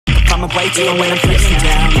I'm away to it when I'm feeling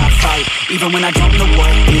down. I fight, even when I don't know what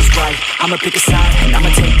is right. I'ma pick a side, and I'ma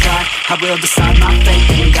take pride. I will decide my fate,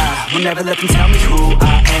 and I will never let them tell me who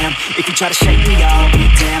I am. If you try to shake me, I'll be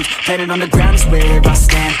damned. Planet on the ground is where I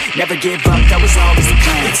stand. Never give up, that was always the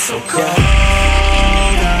plan. It's so cold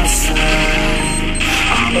outside,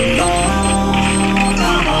 I'm alone,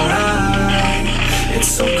 I'm alright. It's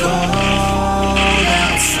so cold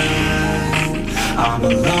outside, I'm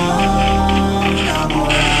alone, I'm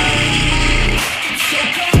alright.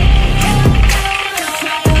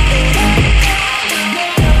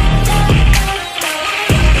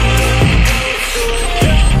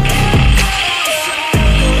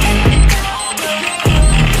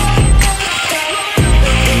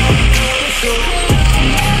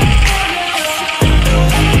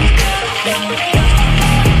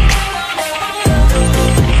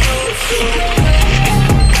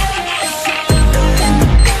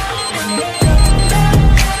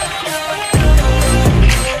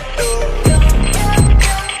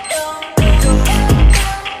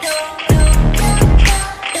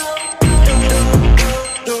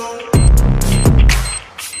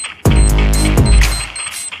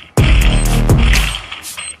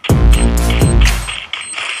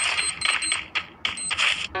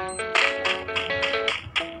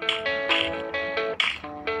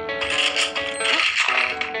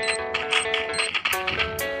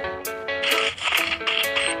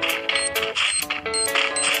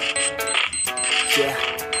 Yeah,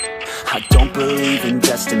 I don't believe in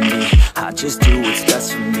destiny, I just do what's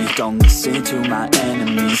best for me. Don't listen to my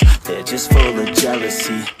enemies, they're just full of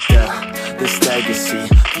jealousy. Yeah, this legacy,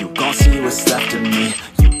 you gon' see what's left of me.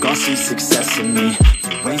 You gon' see success in me,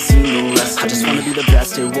 you ain't seen the rest of me. I just wanna be the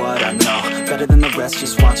best at what I know, better than the rest,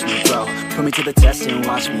 just watch me grow. Put me to the test and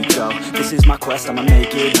watch me go. This is my quest, I'ma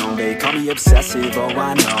make it known. They call me obsessive, oh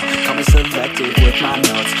I know. Call me selective with my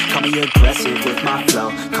notes, call me aggressive with my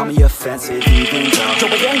flow. Call me offensive even though so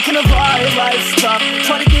I ain't gonna lie, life's tough.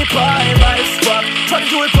 Try to get by, life's rough. Try to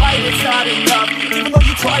do it right, it's not enough. Even though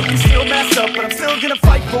you try, you still mess up. But I'm still gonna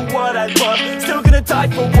fight for what I love. Still gonna die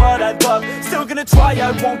for what I love. Still gonna try,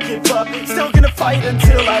 I won't give up. Still gonna fight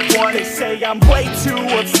until I won. They say I'm way too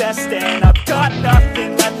obsessed and I've got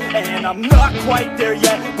nothing left, and I'm not quite there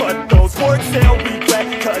yet, but those words they'll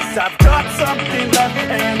regret. Cause I've got something left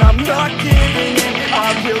and I'm not giving in.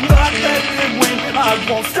 I will not let them win, I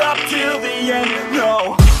won't stop till the end,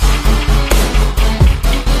 no.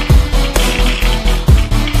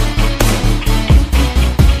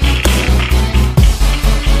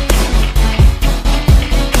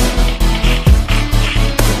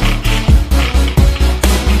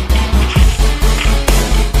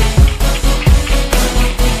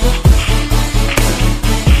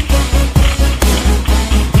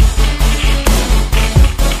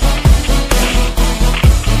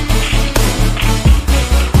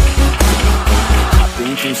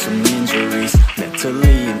 Some injuries,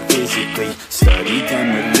 mentally and physically. Studied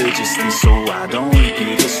them religiously, so I don't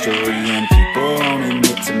repeat history. And people won't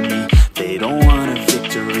admit to me, they don't want a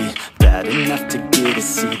victory. Bad enough to get a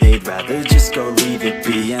C, they'd rather just go leave it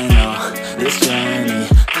be. And oh, this journey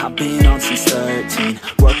I've been on since 13.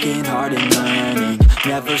 Working hard and learning,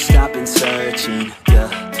 never stopping searching. Yeah,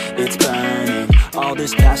 it's burning, all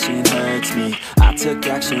this passion hurts me. I took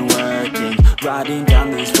action working, writing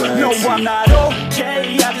down these words. No, I'm not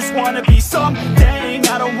okay, I just wanna be something.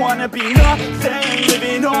 I don't wanna be nothing,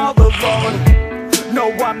 living all alone.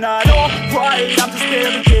 No, I'm not alright, I'm just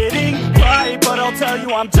barely getting by. But I'll tell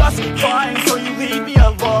you I'm just fine, so you leave me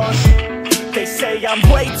alone. They say I'm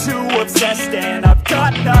way too obsessed and I've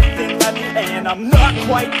got nothing left, and I'm not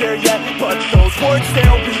quite there yet, but those words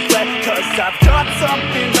they'll regret. Cause I've got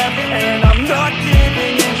something left and I'm not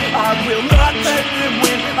giving in. I will not let them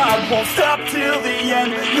win, I won't stop till the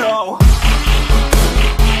end, no.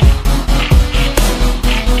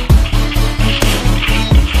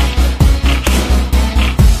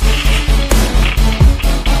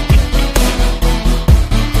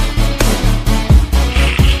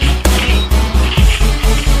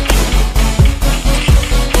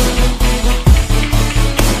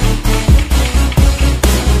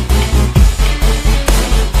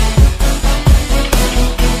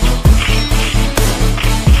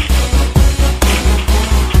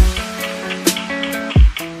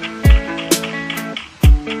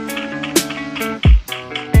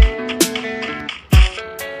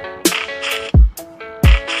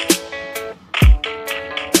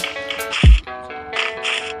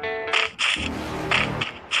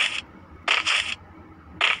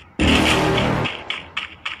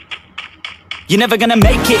 you're never gonna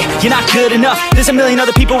make it. You're not good enough, there's a million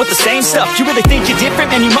other people with the same stuff. You really think you're different?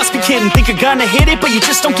 Man, you must be kidding. Think you're gonna hit it, but you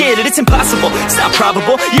just don't get it. It's impossible, it's not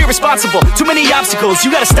probable, you're irresponsible. Too many obstacles, you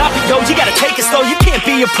gotta stop it, yo. You gotta take it slow, you can't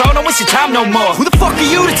be a pro, don't waste your time no more. Who the fuck are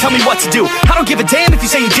you to tell me what to do? I don't give a damn if you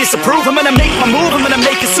say you disapprove. I'm gonna make my move, I'm gonna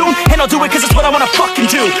make it soon, and I'll do it cause it's what I wanna fucking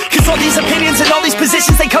do. Cause all these opinions and all these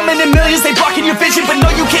positions, they come in millions, they blocking your vision. But no,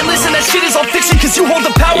 you can't listen, that shit is all fiction. Cause you hold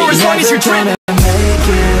the power as long as you're dreaming. Make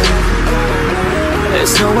it.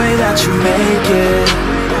 There's no way that you make it.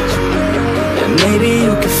 And maybe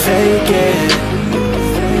you can fake it,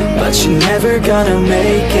 but you're never gonna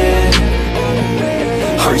make it.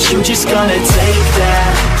 Aren't you just gonna take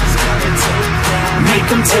that? Make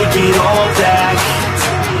them take it all back.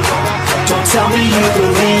 Don't tell me you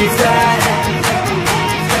believe that.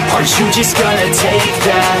 Aren't you just gonna take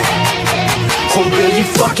that? Or will you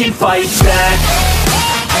fucking fight back?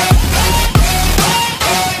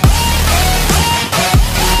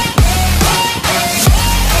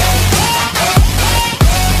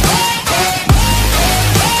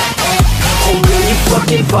 Or will you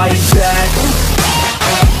fucking fight back?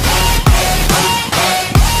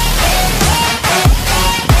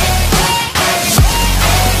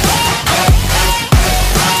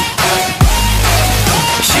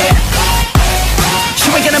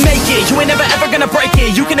 You ain't never ever gonna break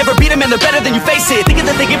it. You can never beat them and they're better than you, face it. Thinking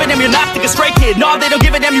that they give a damn, you're not, think a straight kid. No, they don't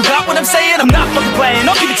give a damn, you got what I'm saying? I'm not fucking playing,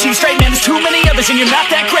 I'll give it to you straight, man. There's too many others and you're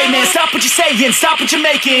not that great, man. Stop what you're saying, stop what you're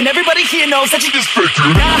making. Everybody here knows that you just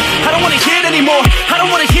faking. Nah, I don't wanna hear it anymore, I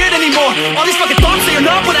don't wanna hear it anymore. All these fucking thoughts, they are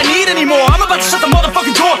not what I need anymore. I'm about to shut the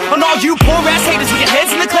motherfucking door on all you poor ass haters with your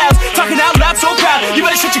heads in the clouds, talking out loud so proud. You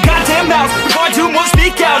better shut your goddamn mouth before I do more,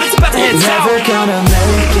 speak out. It's about to head south. You're never gonna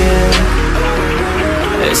make it.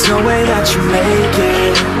 There's no way that you make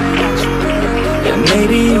it. And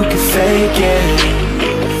maybe you can fake it,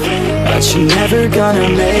 but you're never gonna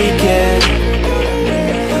make it.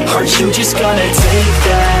 Aren't you just gonna take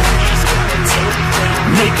that?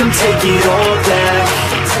 Make them take it all back.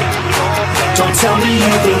 Don't tell me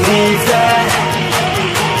you believe that.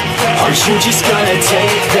 Aren't you just gonna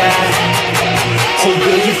take that? Or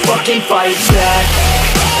will you fucking fight back?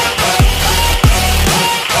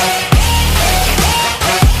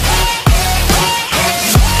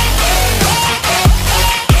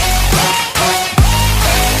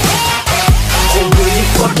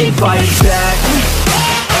 Fucking fight back.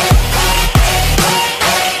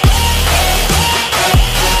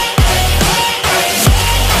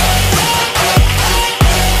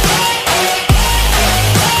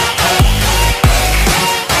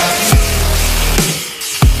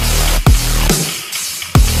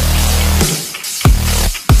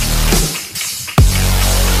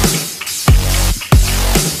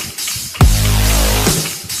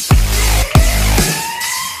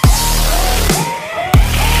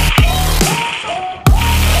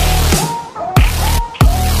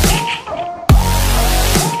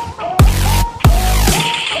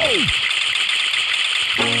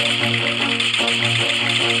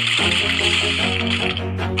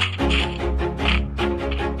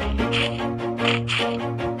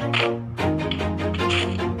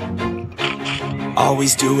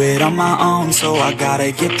 Always do it on my own, so I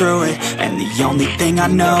gotta get through it. And the only thing I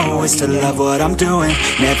know is to love what I'm doing.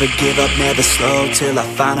 Never give up, never slow, till I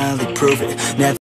finally prove it. Never